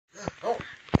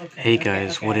Hey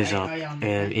guys, what is up?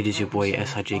 And it is your boy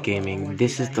SIJ Gaming.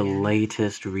 This is the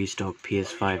latest restock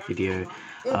PS5 video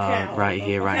right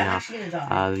here, right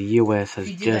now. The US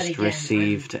has just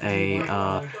received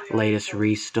a latest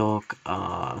restock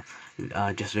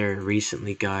just very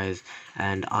recently, guys,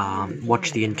 and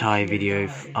watch the entire video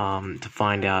to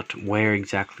find out where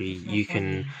exactly you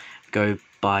can go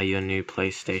buy your new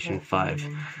PlayStation 5.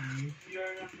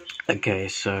 Okay,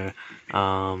 so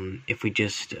if we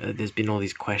just there's been all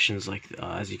these questions like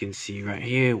as you can see right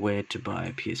here, where to buy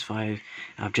a PS5.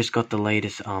 I've just got the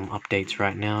latest updates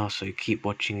right now, so keep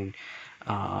watching,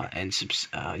 and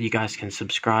you guys can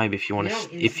subscribe if you want to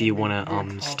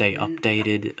stay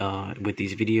updated with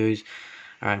these videos.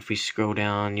 Alright, if we scroll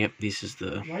down, yep, this is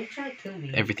the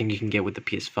everything you can get with the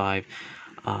PS5.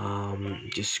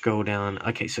 Just scroll down.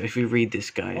 Okay, so if we read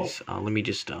this, guys, let me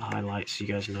just highlight so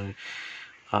you guys know.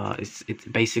 It's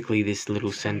basically this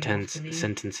little sentence.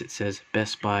 It says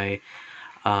Best Buy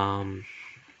and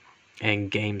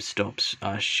GameStop's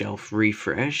shelf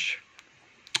refresh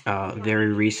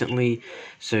very recently,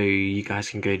 so you guys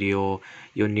can go to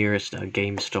your nearest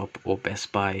GameStop or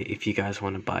Best Buy if you guys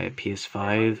want to buy a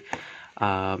PS5.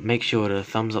 Make sure to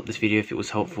thumbs up this video if it was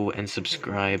helpful, and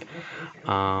subscribe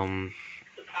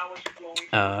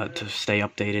to stay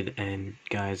updated. And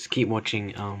guys, keep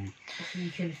watching.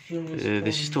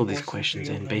 There's just all these questions,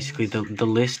 and basically the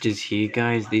list is here,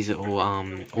 guys. These are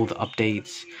all the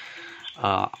updates.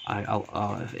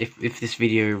 If this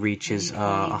video reaches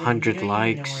 100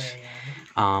 likes,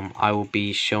 I will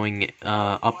be showing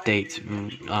updates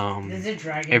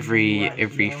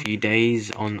every few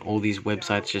days on all these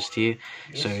websites just here.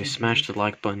 So smash the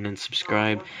like button and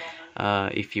subscribe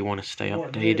if you want to stay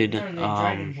updated.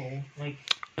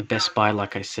 Best Buy,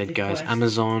 like I said, guys.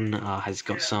 Amazon has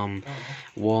got some.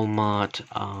 Walmart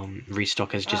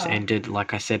restock has just ended,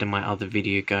 like I said in my other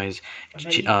video, guys.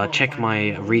 Check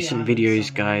my recent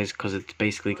videos, guys, because it's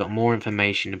basically got more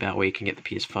information about where you can get the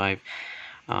PS5.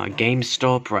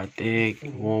 GameStop right there,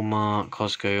 Walmart,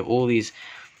 Costco, all these,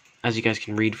 as you guys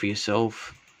can read for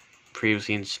yourself.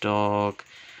 Previously in stock,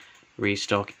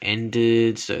 restock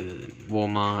ended, so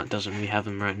Walmart doesn't really have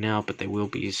them right now, but they will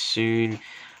be soon.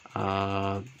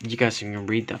 You guys can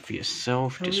read that for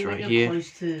yourself, just right here.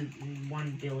 Close to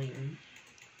 1 billion.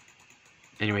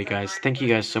 Anyway, guys, thank you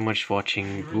guys so much for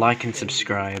watching. Like and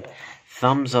subscribe.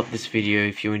 Thumbs up this video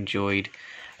if you enjoyed.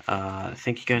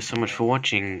 Thank you guys so much for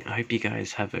watching. I hope you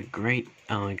guys have a great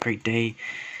day,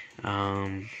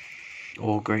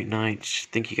 or great night.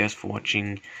 Thank you guys for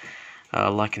watching.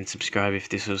 Like and subscribe if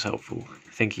this was helpful.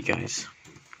 Thank you guys.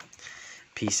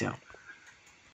 Peace out.